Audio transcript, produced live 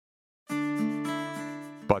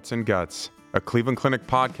Butts and Guts, a Cleveland Clinic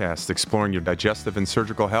podcast exploring your digestive and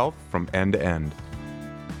surgical health from end to end.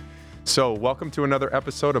 So, welcome to another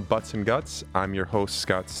episode of Butts and Guts. I'm your host,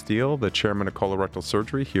 Scott Steele, the chairman of colorectal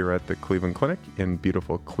surgery here at the Cleveland Clinic in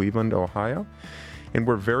beautiful Cleveland, Ohio. And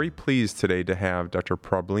we're very pleased today to have Dr.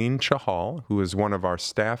 Prableen Chahal, who is one of our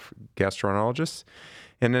staff gastroenterologists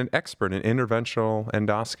and an expert in interventional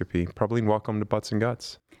endoscopy. Prableen, welcome to Butts and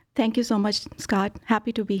Guts. Thank you so much, Scott.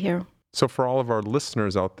 Happy to be here. So for all of our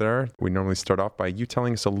listeners out there, we normally start off by you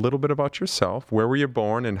telling us a little bit about yourself. Where were you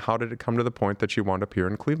born and how did it come to the point that you wound up here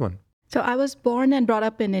in Cleveland? So I was born and brought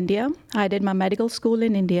up in India. I did my medical school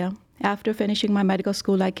in India. After finishing my medical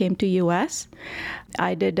school, I came to U.S.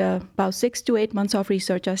 I did about 6 to 8 months of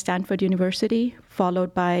research at Stanford University,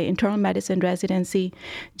 followed by internal medicine residency,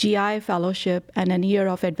 GI fellowship, and a year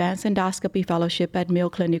of advanced endoscopy fellowship at Mayo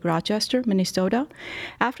Clinic, Rochester, Minnesota.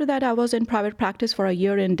 After that, I was in private practice for a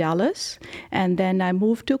year in Dallas, and then I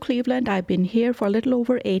moved to Cleveland. I've been here for a little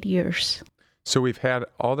over 8 years. So we've had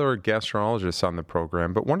other gastroenterologists on the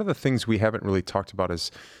program, but one of the things we haven't really talked about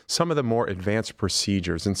is some of the more advanced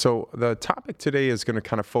procedures. And so the topic today is going to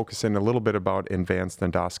kind of focus in a little bit about advanced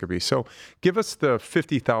endoscopy. So give us the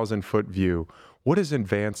 50,000-foot view. What is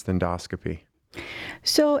advanced endoscopy?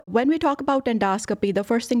 So when we talk about endoscopy, the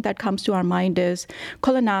first thing that comes to our mind is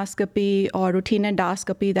colonoscopy or routine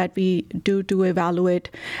endoscopy that we do to evaluate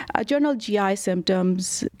general GI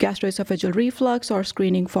symptoms, gastroesophageal reflux, or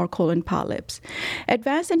screening for colon polyps.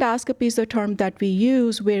 Advanced endoscopy is the term that we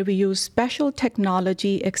use where we use special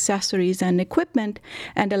technology, accessories, and equipment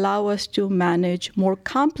and allow us to manage more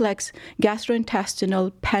complex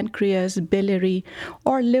gastrointestinal, pancreas, biliary,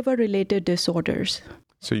 or liver-related disorders.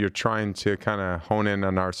 So you're trying to kind of hone in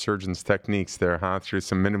on our surgeons' techniques there, huh? Through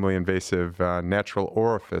some minimally invasive natural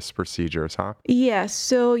orifice procedures, huh? Yes.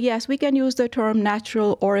 So yes, we can use the term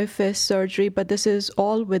natural orifice surgery, but this is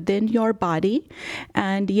all within your body.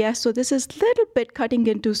 And yes, so this is a little bit cutting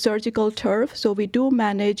into surgical turf. So we do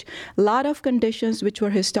manage a lot of conditions which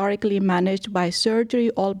were historically managed by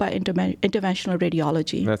surgery, all by interventional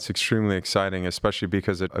radiology. That's extremely exciting, especially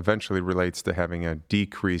because it eventually relates to having a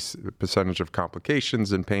decreased percentage of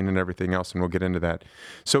complications and pain and everything else, and we'll get into that.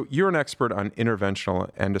 So you're an expert on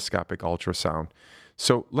interventional endoscopic ultrasound.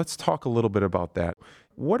 So let's talk a little bit about that.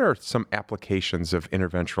 What are some applications of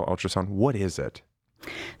interventional ultrasound? What is it?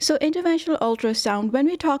 So interventional ultrasound, when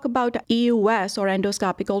we talk about EUS or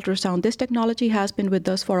endoscopic ultrasound, this technology has been with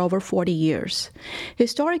us for over 40 years.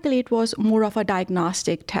 Historically, it was more of a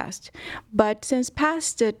diagnostic test. But since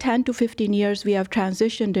past 10 to 15 years, we have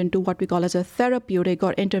transitioned into what we call as a therapeutic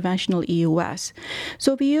or interventional EUS.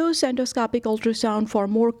 So we use endoscopic ultrasound for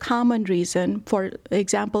more common reason. For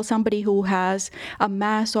example, somebody who has a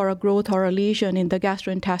mass or a growth or a lesion in the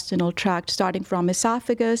gastrointestinal tract, starting from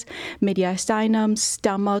esophagus, mediastinum,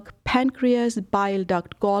 stomach, pancreas, bile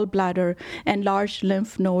duct, gallbladder, enlarged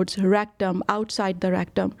lymph nodes, rectum, outside the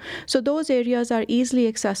rectum. So those areas are easily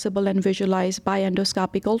accessible and visualized by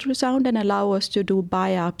endoscopic ultrasound and allow us to do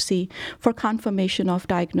biopsy for confirmation of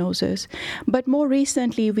diagnosis. But more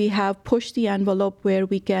recently, we have pushed the envelope where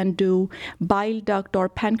we can do bile duct or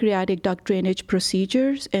pancreatic duct drainage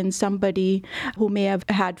procedures in somebody who may have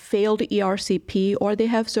had failed ERCP or they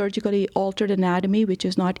have surgically altered anatomy, which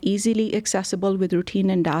is not easily accessible with routine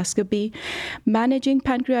endoscopy. Managing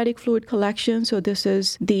pancreatic fluid collection, so this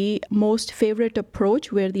is the most favorite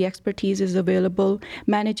approach where the expertise is available.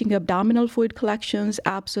 Managing abdominal fluid collections,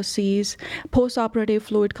 abscesses, postoperative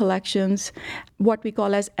fluid collections, what we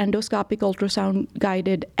call as endoscopic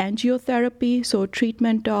ultrasound-guided angiotherapy, so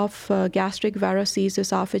treatment of gastric varices,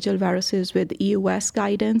 esophageal varices with EUS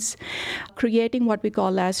guidance. Creating what we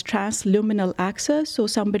call as transluminal access, so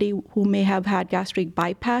somebody who may have had gastric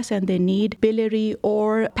bypass and they need biliary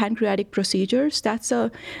or pancreatic procedures. That's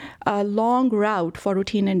a long route for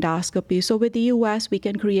routine endoscopy. So with the EUS, we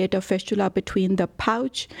can create a fistula between the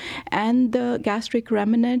pouch and the gastric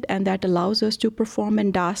remnant, and that allows us to perform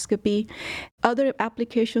endoscopy. Other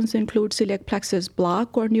applications include celiac plexus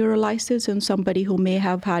block or neurolysis in somebody who may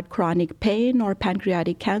have had chronic pain or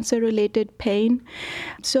pancreatic cancer-related pain.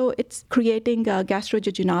 So it's creating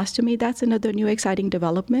gastrojejunostomy. That's another new exciting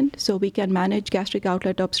development. So we can manage gastric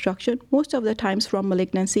outlet obstruction, most of the times from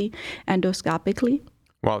malignancy, endoscopically.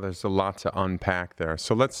 Wow, there's a lot to unpack there.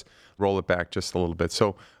 So let's roll it back just a little bit. So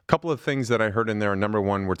a couple of things that I heard in there. Number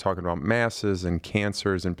one, we're talking about masses and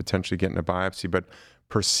cancers and potentially getting a biopsy, but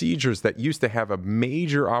procedures that used to have a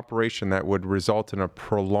major operation that would result in a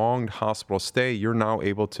prolonged hospital stay, you're now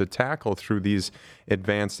able to tackle through these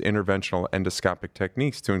advanced interventional endoscopic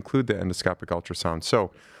techniques to include the endoscopic ultrasound.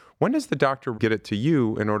 So When does the doctor get it to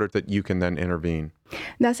you in order that you can then intervene?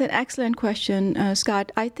 That's an excellent question,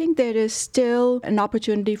 Scott. I think there is still an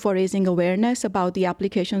opportunity for raising awareness about the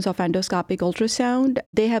applications of endoscopic ultrasound.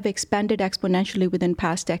 They have expanded exponentially within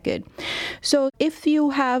past decade. So if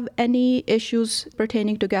you have any issues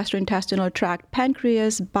pertaining to gastrointestinal tract,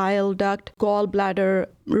 pancreas, bile duct, gallbladder,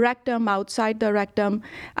 rectum, outside the rectum,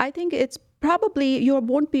 I think it's probably, you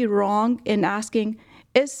won't be wrong in asking,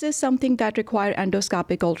 is this something that requires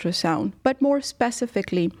endoscopic ultrasound? But more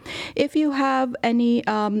specifically, if you have any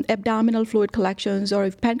abdominal fluid collections or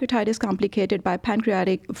if pancreatitis is complicated by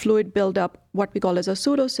pancreatic fluid buildup, what we call as a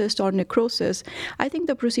pseudocyst or necrosis, I think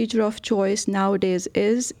the procedure of choice nowadays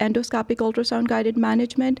is endoscopic ultrasound guided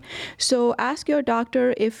management. So ask your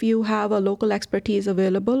doctor if you have a local expertise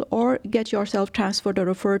available or get yourself transferred or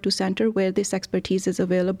referred to center where this expertise is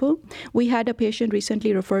available. We had a patient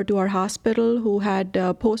recently referred to our hospital who had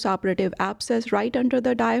post-operative abscess right under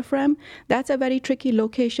the diaphragm. That's a very tricky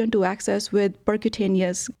location to access with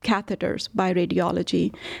percutaneous catheters by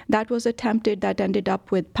radiology. That was attempted, that ended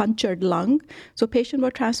up with punctured lung. So patients were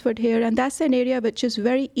transferred here, and that's an area which is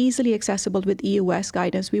very easily accessible with EUS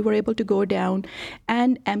guidance. We were able to go down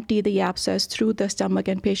and empty the abscess through the stomach,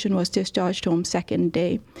 and patient was discharged home second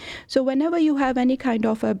day. So whenever you have any kind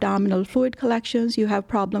of abdominal fluid collections, you have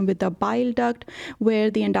problem with the bile duct where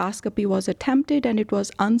the endoscopy was attempted and it was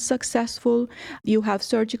unsuccessful. You have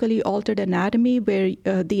surgically altered anatomy where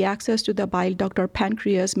the access to the bile duct or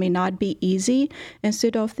pancreas may not be easy.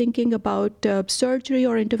 Instead of thinking about surgery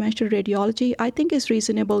or interventional radiology, I think it's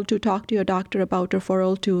reasonable to talk to your doctor about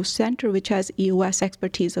referral to center which has EUS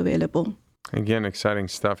expertise available. Again, exciting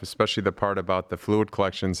stuff, especially the part about the fluid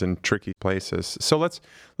collections in tricky places. So let's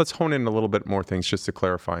hone in a little bit more things just to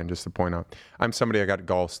clarify and just to point out. I'm somebody, I got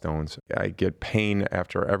gallstones. I get pain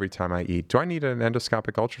after every time I eat. Do I need an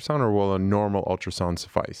endoscopic ultrasound or will a normal ultrasound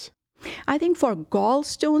suffice? I think for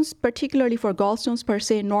gallstones, particularly for gallstones per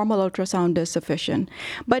se, normal ultrasound is sufficient.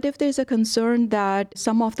 But if there's a concern that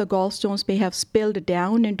some of the gallstones may have spilled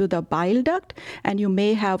down into the bile duct and you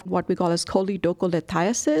may have what we call as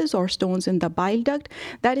choledocholithiasis or stones in the bile duct,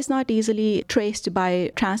 that is not easily traced by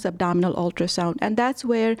transabdominal ultrasound. And that's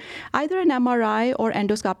where either an MRI or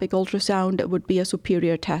endoscopic ultrasound would be a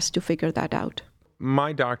superior test to figure that out.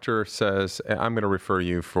 My doctor says, I'm going to refer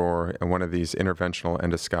you for one of these interventional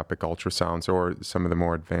endoscopic ultrasounds or some of the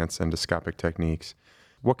more advanced endoscopic techniques.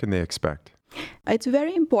 What can they expect? It's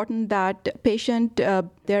very important that patient,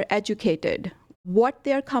 they're educated. What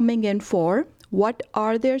they're coming in for, what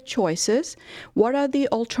are their choices, what are the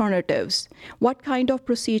alternatives, what kind of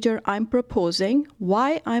procedure I'm proposing,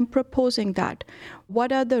 why I'm proposing that,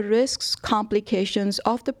 what are the risks, complications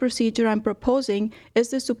of the procedure I'm proposing,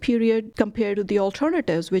 is this superior compared to the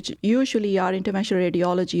alternatives, which usually are interventional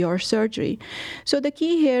radiology or surgery. So the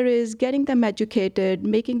key here is getting them educated,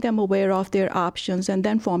 making them aware of their options, and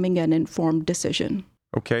then forming an informed decision.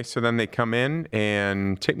 Okay, so then they come in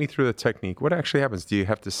and take me through the technique. What actually happens? Do you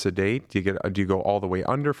have to sedate? Do you go all the way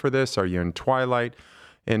under for this? Are you in twilight?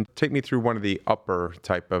 And take me through one of the upper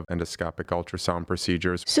type of endoscopic ultrasound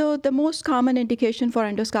procedures. So the most common indication for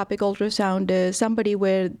endoscopic ultrasound is somebody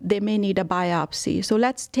where they may need a biopsy. So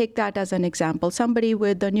let's take that as an example. Somebody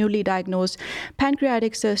with a newly diagnosed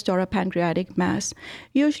pancreatic cyst or a pancreatic mass.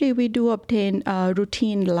 Usually we do obtain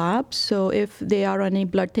routine labs. So if they are on a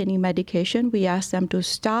blood thinning medication, we ask them to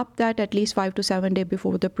stop that at least 5 to 7 days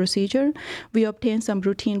before the procedure. We obtain some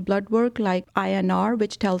routine blood work like INR,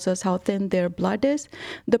 which tells us how thin their blood is.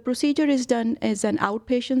 The procedure is done as an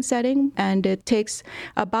outpatient setting, and it takes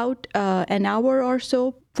about an hour or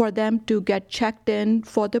so for them to get checked in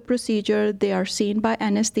for the procedure. They are seen by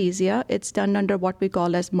anesthesia. It's done under what we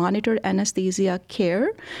call as monitored anesthesia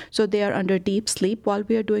care. So they are under deep sleep while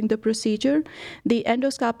we are doing the procedure. The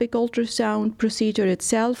endoscopic ultrasound procedure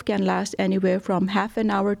itself can last anywhere from half an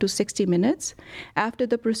hour to 60 minutes. After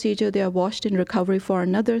the procedure, they are washed in recovery for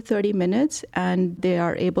another 30 minutes, and they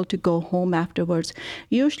are able to go home afterwards.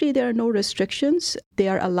 Usually there are no restrictions. They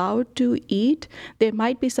are allowed to eat. There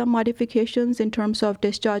might be some modifications in terms of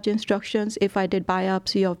discharge instructions. If I did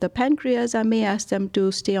biopsy of the pancreas, I may ask them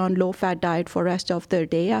to stay on low-fat diet for rest of their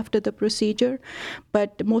day after the procedure.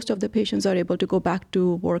 But most of the patients are able to go back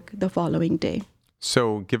to work the following day.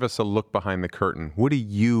 So give us a look behind the curtain. What do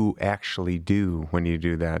you actually do when you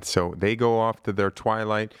do that? So they go off to their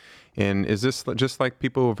twilight. And is this just like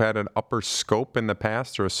people who've had an upper scope in the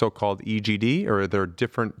past or a so-called EGD, or are there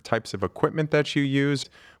different types of equipment that you use?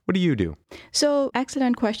 What do you do? So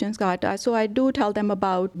excellent question, Scott. So I do tell them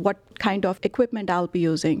about what kind of equipment I'll be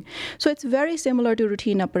using. So it's very similar to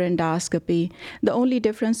routine upper endoscopy. The only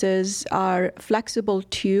difference is our flexible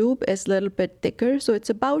tube is a little bit thicker. So it's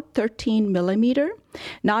about 13 millimeter.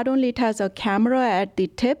 Not only it has a camera at the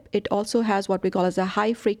tip, it also has what we call as a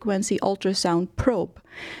high frequency ultrasound probe.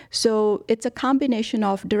 So it's a combination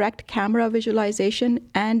of direct camera visualization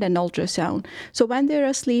and an ultrasound. So when they're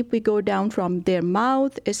asleep, we go down from their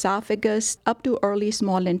mouth, esophagus, up to early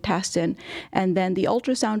small intestine. And then the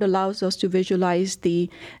ultrasound allows us to visualize the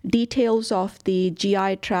details of the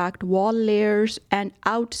GI tract wall layers and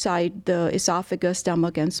outside the esophagus,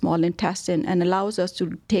 stomach, and small intestine, and allows us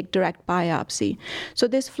to take direct biopsy. So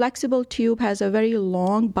this flexible tube has a very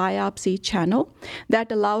long biopsy channel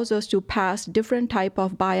that allows us to pass different type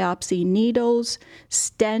of biopsy needles,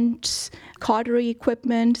 stents, cautery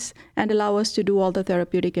equipment, and allow us to do all the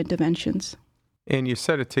therapeutic interventions. And you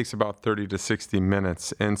said it takes about 30 to 60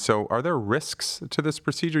 minutes. And so are there risks to this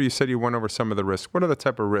procedure? You said you went over some of the risks. What are the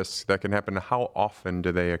type of risks that can happen? How often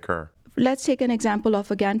do they occur? Let's take an example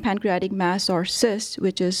of, again, pancreatic mass or cyst,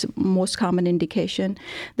 which is most common indication.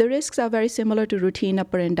 The risks are very similar to routine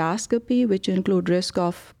upper endoscopy, which include risk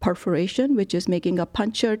of perforation, which is making a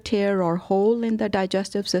puncture, tear, or hole in the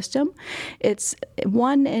digestive system. It's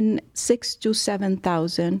 1 in 6 to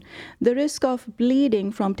 7,000. The risk of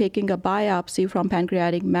bleeding from taking a biopsy from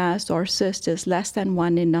pancreatic mass or cyst is less than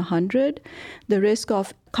 1 in 100. The risk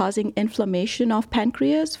of causing inflammation of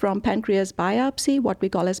pancreas from pancreas biopsy, what we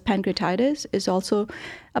call as pancreatitis, is also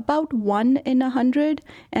about 1 in 100.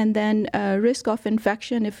 And then risk of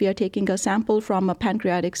infection, if we are taking a sample from a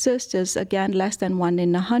pancreatic cyst, is again less than 1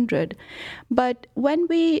 in 100. But when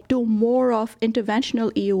we do more of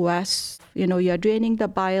interventional EUS, you're draining the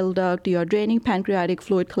bile duct, you're draining pancreatic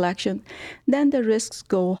fluid collection, then the risks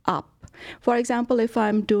go up. For example, if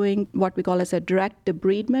I'm doing what we call as a direct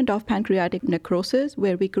debridement of pancreatic necrosis,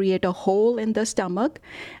 where we create a hole in the stomach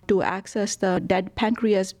to access the dead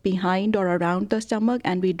pancreas behind or around the stomach,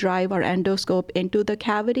 and we drive our endoscope into the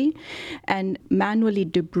cavity and manually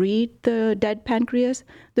debride the dead pancreas,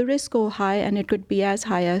 the risks go high, and it could be as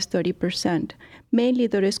high as 30%. Mainly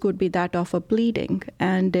the risk would be that of a bleeding,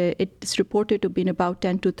 and it's reported to be about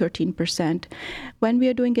 10 to 13%. When we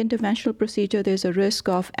are doing interventional procedure, there's a risk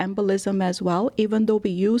of embolism as well. Even though we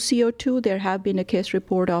use CO2, there have been a case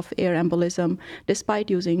report of air embolism despite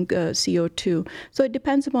using CO2. So it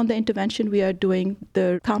depends upon the intervention we are doing.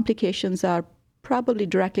 The complications are probably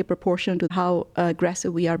directly proportional to how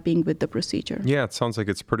aggressive we are being with the procedure. Yeah, it sounds like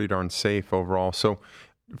it's pretty darn safe overall. So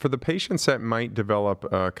for the patients that might develop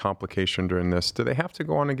a complication during this, do they have to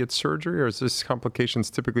go on and get surgery, or is this complications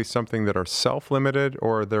typically something that are self-limited,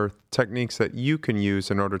 or are there techniques that you can use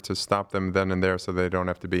in order to stop them then and there so they don't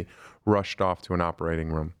have to be rushed off to an operating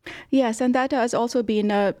room? Yes, and that has also been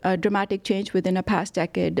a dramatic change within the past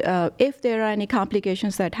decade. If there are any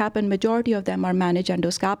complications that happen, majority of them are managed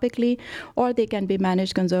endoscopically, or they can be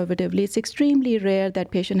managed conservatively. It's extremely rare that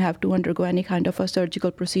patients have to undergo any kind of a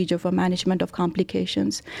surgical procedure for management of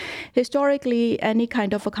complications. Historically, any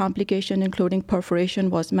kind of a complication, including perforation,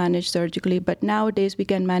 was managed surgically, but nowadays we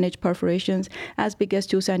can manage perforations as big as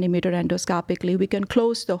 2 centimeters endoscopically. We can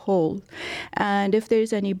close the hole. And if there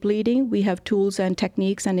is any bleeding, we have tools and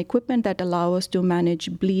techniques and equipment that allow us to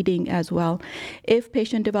manage bleeding as well. If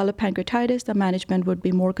patient develop pancreatitis, the management would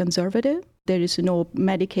be more conservative. There is no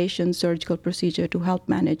medication surgical procedure to help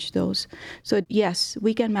manage those. So yes,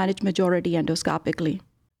 we can manage majority endoscopically.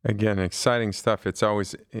 Again, exciting stuff. It's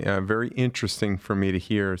always very interesting for me to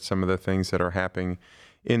hear some of the things that are happening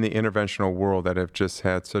in the interventional world that have just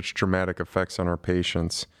had such dramatic effects on our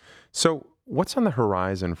patients. So what's on the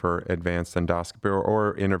horizon for advanced endoscopy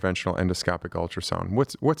or interventional endoscopic ultrasound?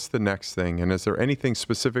 What's the next thing? And is there anything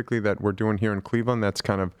specifically that we're doing here in Cleveland that's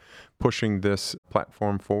kind of pushing this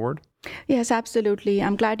platform forward? Yes, absolutely.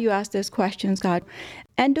 I'm glad you asked this question, Scott.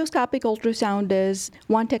 Endoscopic ultrasound is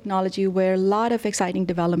one technology where a lot of exciting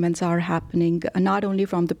developments are happening, not only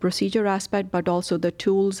from the procedure aspect, but also the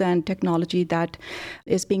tools and technology that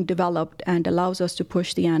is being developed and allows us to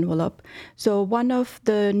push the envelope. So one of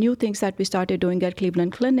the new things that we started doing at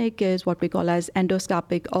Cleveland Clinic is what we call as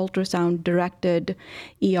endoscopic ultrasound-directed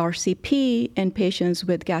ERCP in patients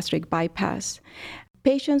with gastric bypass.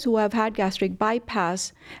 Patients who have had gastric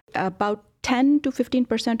bypass, about 10 to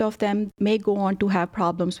 15% of them may go on to have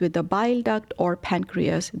problems with the bile duct or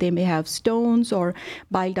pancreas. They may have stones, or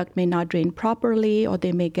bile duct may not drain properly, or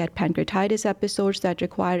they may get pancreatitis episodes that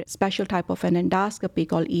require a special type of an endoscopy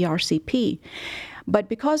called ERCP. But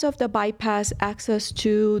because of the bypass, access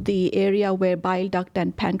to the area where bile duct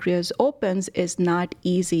and pancreas opens is not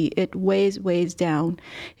easy. It weighs down.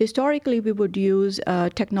 Historically, we would use a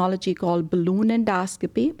technology called balloon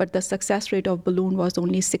endoscopy, but the success rate of balloon was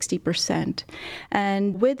only 60%.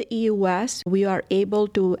 And with EUS, we are able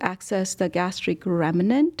to access the gastric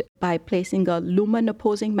remnant by placing a lumen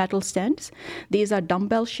opposing metal stents. These are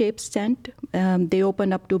dumbbell-shaped stent. They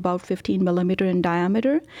open up to about 15 millimeter in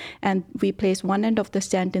diameter, and we place one end of the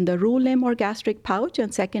stent in the roux limb or gastric pouch,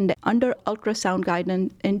 and second under ultrasound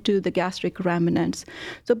guidance into the gastric remnants.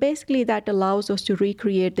 So basically, that allows us to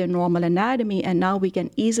recreate their normal anatomy, and now we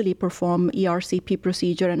can easily perform ERCP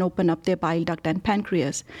procedure and open up their bile duct and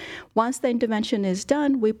pancreas. Once the intervention is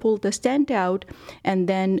done, we pull the stent out, and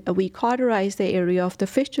then we cauterize the area of the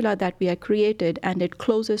fistula that we had created, and it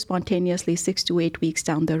closes spontaneously 6 to 8 weeks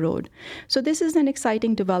down the road. So this is an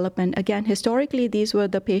exciting development. Again, historically, these were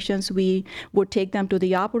the patients we would take them to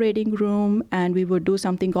the operating room, and we would do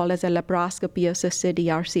something called as a laparoscopy-assisted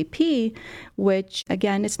ERCP, which,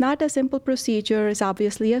 again, it's not a simple procedure. It's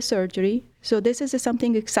obviously a surgery. So this is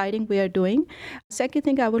something exciting we are doing. Second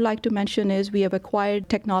thing I would like to mention is we have acquired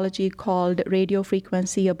technology called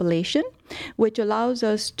radiofrequency ablation, which allows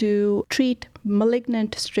us to treat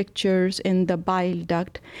malignant strictures in the bile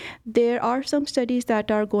duct. There are some studies that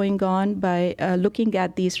are going on by looking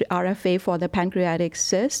at these RFA for the pancreatic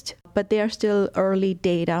cyst, but they are still early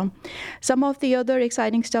data. Some of the other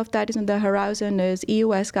exciting stuff that is on the horizon is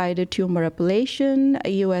EUS-guided tumor ablation,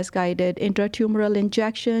 EUS-guided intratumoral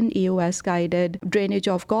injection, EUS-guided drainage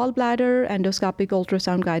of gallbladder, endoscopic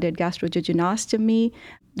ultrasound-guided gastrojejunectomy,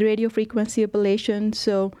 radiofrequency ablation.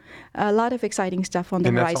 So a lot of exciting stuff on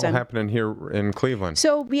the horizon. And that's all happening here in Cleveland.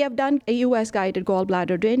 So we have done a EUS-guided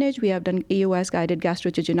gallbladder drainage. We have done EUS-guided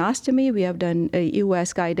gastrojejunectomy. We have done a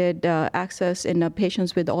EUS-guided access in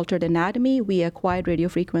patients with altered anatomy. We acquired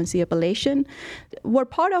radiofrequency ablation. We're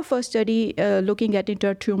part of a study looking at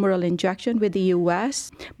intratumoral injection with the EUS,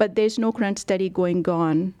 but there's no current study going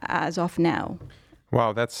on as of now.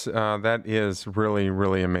 Wow, that is really,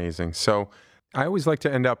 really amazing. So I always like to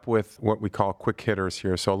end up with what we call quick hitters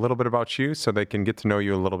here. So a little bit about you so they can get to know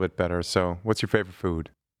you a little bit better. So what's your favorite food?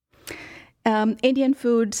 Indian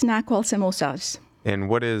food snack called samosas. And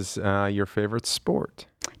what is your favorite sport?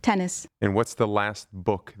 Tennis. And what's the last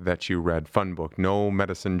book that you read? Fun book, no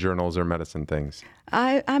medicine journals or medicine things.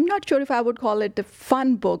 I'm not sure if I would call it a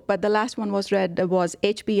fun book, but the last one was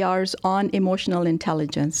HBR's On Emotional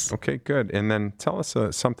Intelligence. Okay, good. And then tell us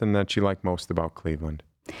something that you like most about Cleveland.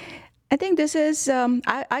 I think this is,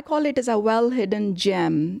 I call it as a well-hidden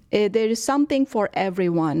gem. There is something for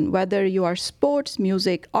everyone, whether you are sports,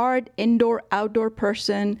 music, art, indoor, outdoor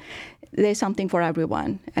person, there's something for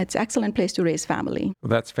everyone. It's an excellent place to raise family. Well,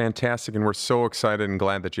 that's fantastic, and we're so excited and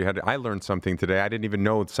glad that you had it. I learned something today. I didn't even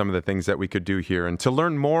know some of the things that we could do here. And to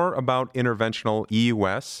learn more about interventional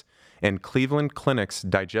EUS and Cleveland Clinic's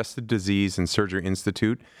Digestive Disease and Surgery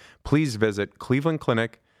Institute, please visit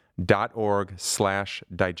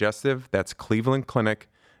clevelandclinic.org/digestive. That's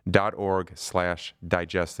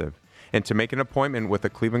clevelandclinic.org/digestive. And to make an appointment with a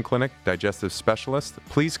Cleveland Clinic digestive specialist,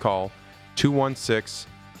 please call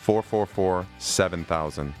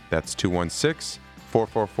 216-444-7000. That's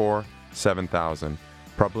 216-444-7000.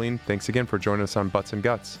 Prableen, thanks again for joining us on Butts and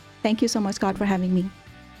Guts. Thank you so much, Scott, for having me.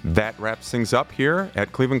 That wraps things up here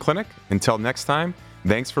at Cleveland Clinic. Until next time,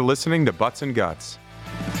 thanks for listening to Butts and Guts.